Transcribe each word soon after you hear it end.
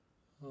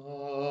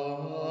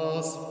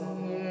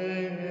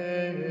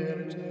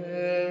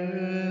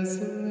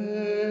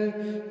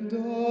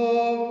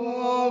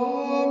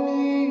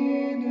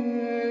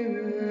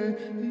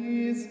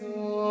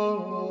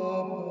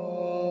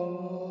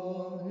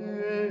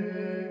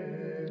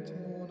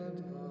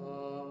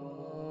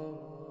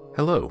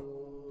Hello,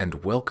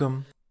 and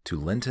welcome to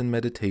Lenten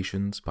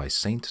Meditations by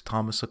St.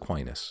 Thomas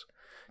Aquinas.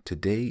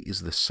 Today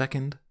is the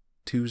second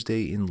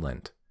Tuesday in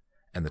Lent,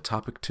 and the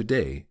topic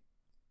today,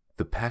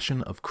 the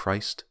Passion of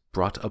Christ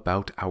brought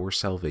about our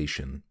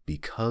salvation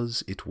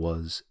because it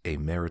was a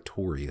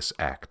meritorious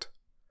act.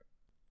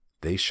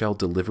 They shall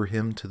deliver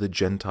him to the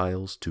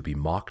Gentiles to be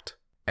mocked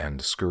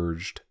and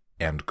scourged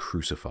and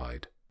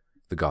crucified.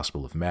 The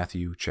Gospel of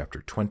Matthew,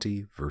 chapter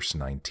 20, verse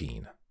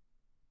 19.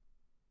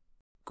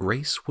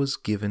 Grace was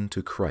given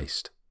to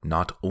Christ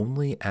not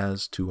only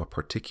as to a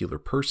particular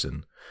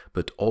person,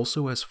 but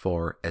also as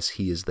far as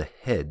he is the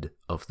head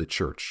of the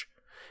church,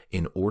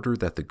 in order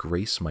that the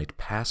grace might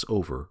pass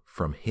over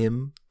from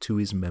him to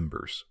his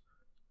members.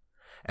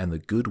 And the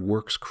good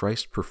works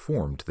Christ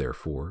performed,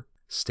 therefore,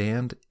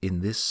 stand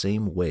in this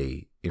same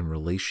way in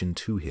relation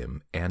to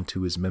him and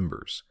to his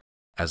members,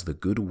 as the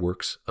good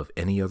works of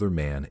any other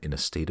man in a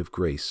state of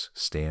grace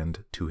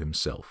stand to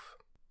himself.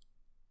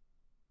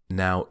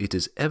 Now it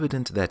is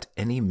evident that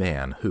any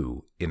man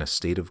who, in a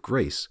state of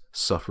grace,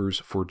 suffers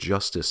for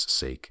justice'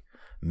 sake,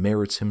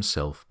 merits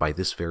himself by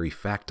this very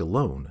fact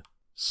alone,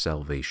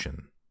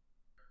 salvation.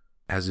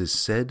 As is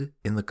said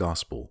in the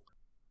Gospel,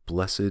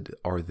 "Blessed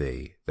are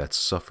they that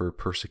suffer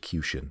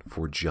persecution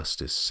for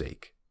justice'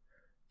 sake."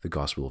 The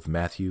Gospel of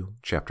Matthew,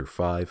 chapter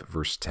 5,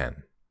 verse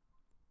 10.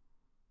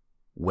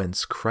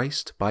 Whence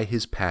Christ by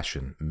his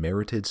passion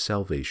merited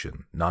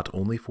salvation not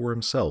only for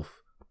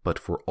himself, but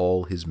for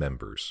all his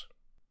members.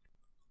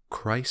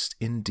 Christ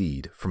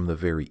indeed, from the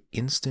very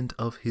instant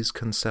of his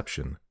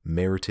conception,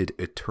 merited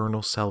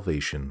eternal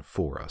salvation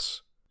for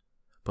us.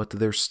 But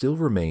there still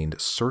remained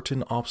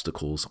certain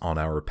obstacles on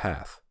our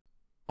path,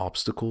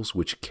 obstacles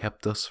which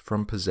kept us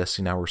from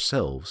possessing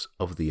ourselves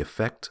of the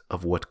effect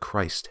of what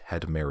Christ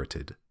had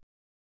merited.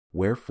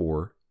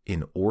 Wherefore,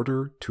 in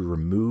order to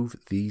remove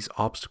these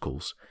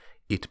obstacles,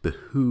 it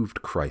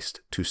behooved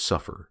Christ to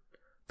suffer.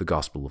 The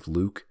Gospel of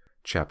Luke,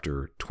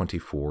 chapter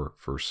 24,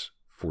 verse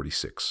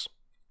 46.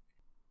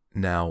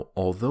 Now,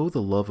 although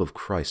the love of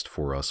Christ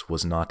for us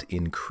was not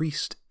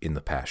increased in the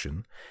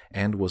Passion,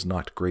 and was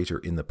not greater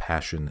in the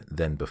Passion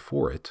than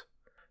before it,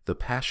 the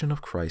Passion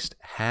of Christ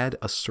had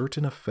a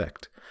certain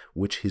effect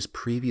which his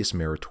previous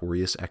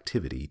meritorious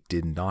activity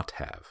did not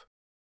have.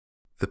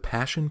 The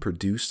Passion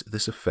produced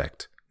this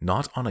effect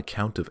not on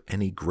account of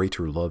any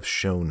greater love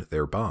shown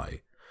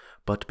thereby,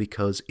 but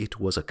because it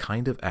was a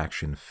kind of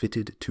action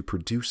fitted to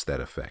produce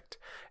that effect,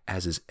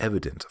 as is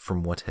evident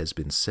from what has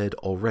been said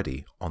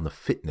already on the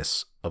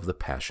fitness of the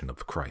Passion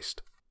of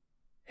Christ.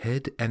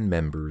 Head and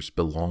members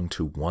belong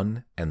to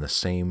one and the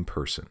same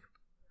person.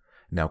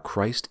 Now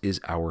Christ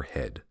is our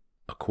head,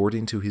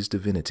 according to his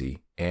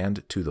divinity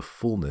and to the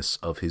fullness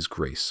of his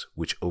grace,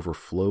 which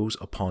overflows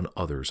upon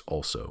others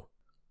also.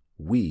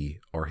 We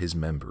are his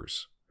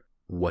members.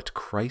 What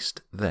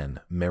Christ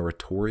then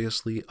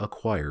meritoriously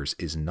acquires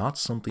is not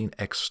something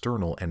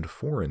external and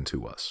foreign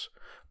to us,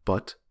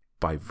 but,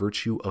 by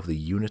virtue of the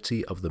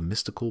unity of the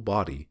mystical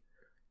body,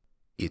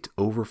 it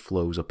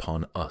overflows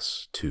upon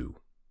us too.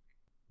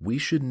 We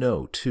should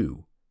know,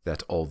 too,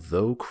 that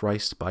although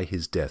Christ by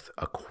his death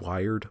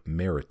acquired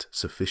merit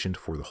sufficient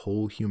for the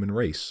whole human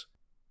race,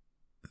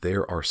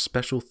 there are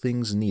special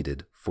things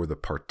needed for the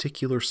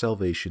particular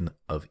salvation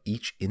of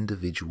each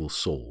individual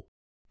soul,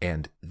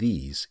 and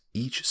these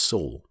each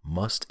soul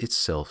must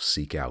itself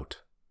seek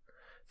out.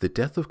 The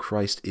death of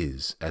Christ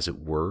is, as it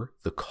were,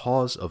 the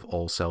cause of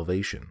all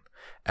salvation,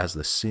 as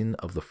the sin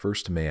of the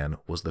first man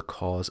was the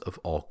cause of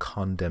all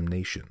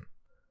condemnation.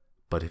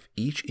 But if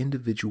each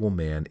individual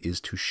man is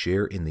to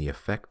share in the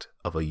effect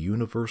of a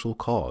universal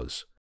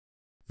cause,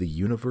 the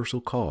universal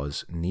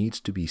cause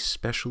needs to be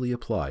specially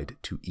applied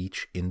to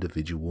each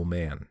individual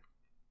man.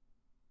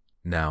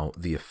 Now,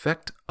 the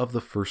effect of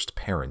the first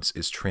parents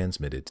is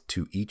transmitted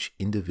to each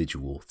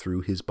individual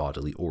through his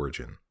bodily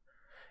origin.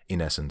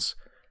 In essence,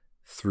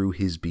 through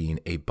his being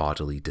a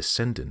bodily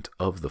descendant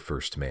of the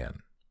first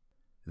man.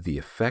 The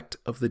effect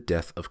of the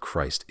death of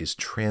Christ is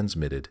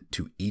transmitted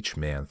to each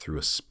man through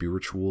a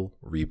spiritual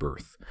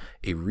rebirth,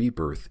 a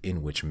rebirth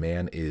in which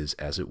man is,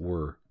 as it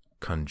were,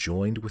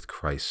 conjoined with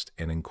Christ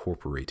and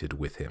incorporated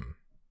with him.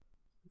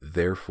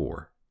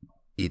 Therefore,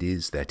 it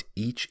is that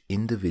each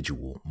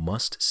individual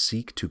must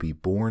seek to be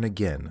born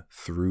again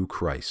through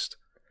Christ,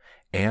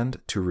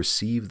 and to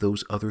receive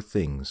those other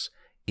things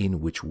in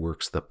which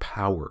works the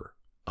power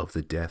of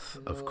the death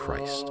of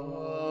Christ.